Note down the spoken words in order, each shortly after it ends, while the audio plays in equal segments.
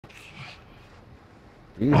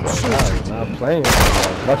These guys not playing.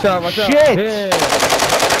 Watch out, watch out. Shit!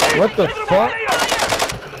 Yeah. What the fuck?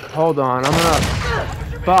 Hold on, I'm gonna...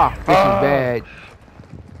 Fuck, this is bad.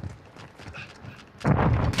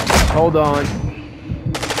 Hold on.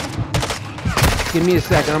 Give me a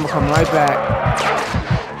second, I'm gonna come right back.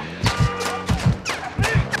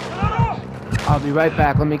 I'll be right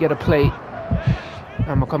back, let me get a plate.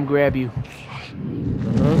 I'm gonna come grab you.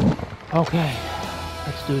 Okay,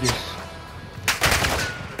 let's do this.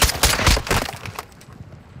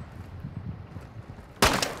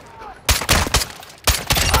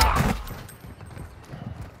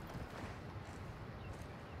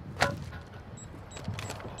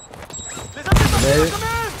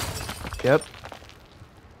 Yep.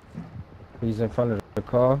 He's in front of the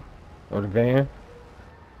car or the van.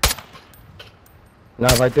 Nah,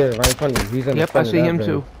 right there, right in front of you. He's in the front of that van. Yep, I see him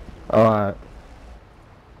too. Alright.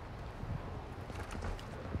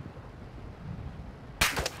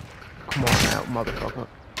 Come on out, motherfucker.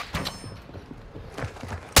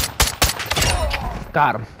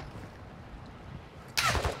 Got him.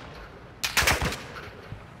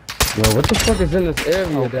 Yo, what the fuck is in this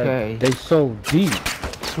area that they so deep?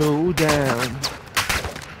 2 down.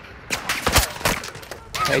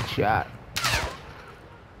 Headshot.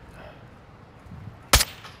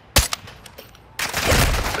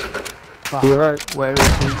 Fuck. You right? Where is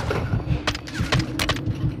he?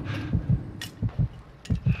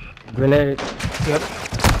 Grenade. Yep.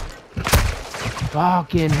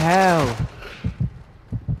 Fucking hell.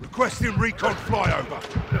 Requesting recon flyover.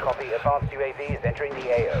 Copy. Advanced UAV is entering the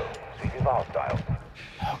AO. Sweeping for hostiles.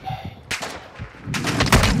 Okay.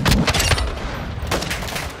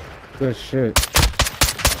 Good shit.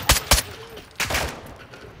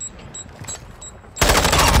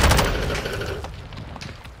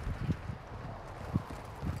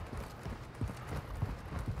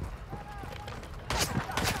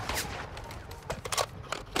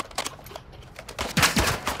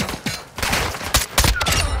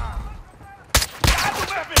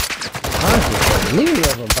 Many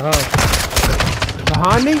of them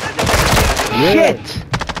behind me? Yeah. Shit!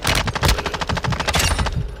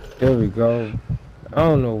 There we go. I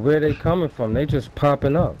don't know where they coming from. They just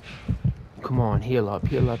popping up. Come on, heal up,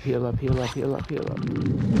 heal up, heal up, heal up, heal up, heal up.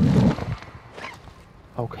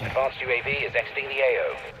 Okay. Advanced UAV is exiting the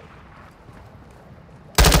AO.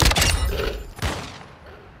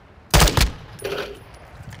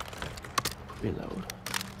 Reload.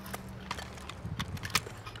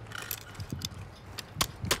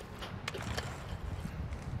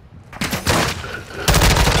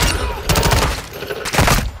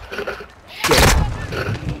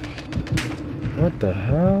 What the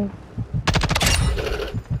hell?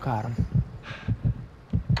 Got him.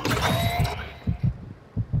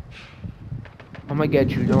 I'm gonna get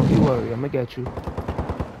you, don't you worry, I'm gonna get you.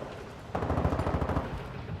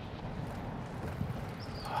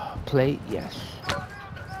 Plate, yes.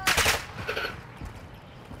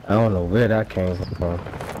 I don't know where that came from.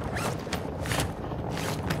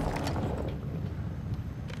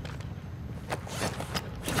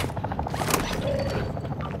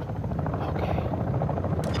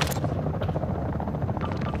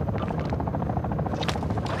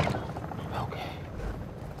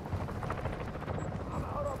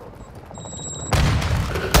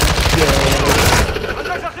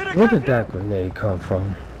 Where did that grenade come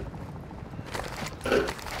from?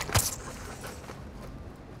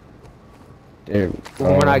 There.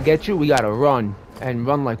 When I get you, we gotta run and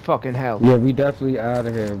run like fucking hell. Yeah, we definitely out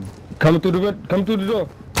of here. Coming through the door.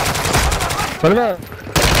 Turn around.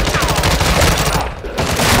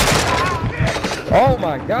 Oh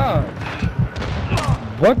my god.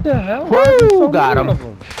 What the hell? Woo! Got him.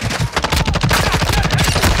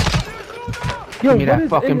 Yo, give me that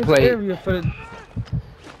fucking plate.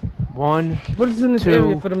 One. What is in this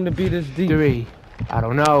area for them to be this deep? 3. I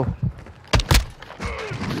don't know.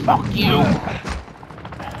 Fuck you.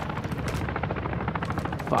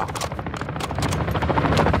 Fuck.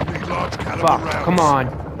 Fuck. Come on.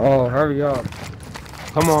 Oh, hurry up.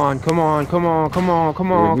 Come on. Come on. Come on. Come on.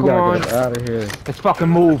 Come on. Yeah, come on. Get out of here. Let's fucking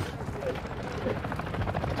move.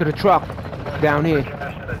 To the truck. Down here.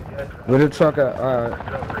 Where the truck at? Alright.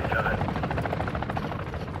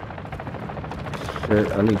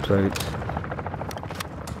 Shit, I need plates.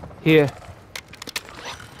 Here.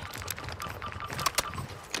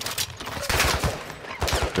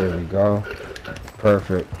 There we go.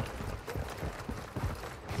 Perfect.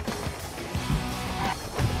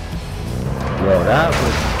 Yo,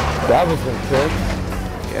 that was intense.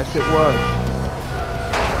 Yes, it was.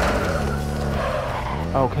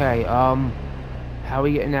 Okay, how are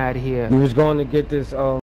we getting out of here? We was going to get this,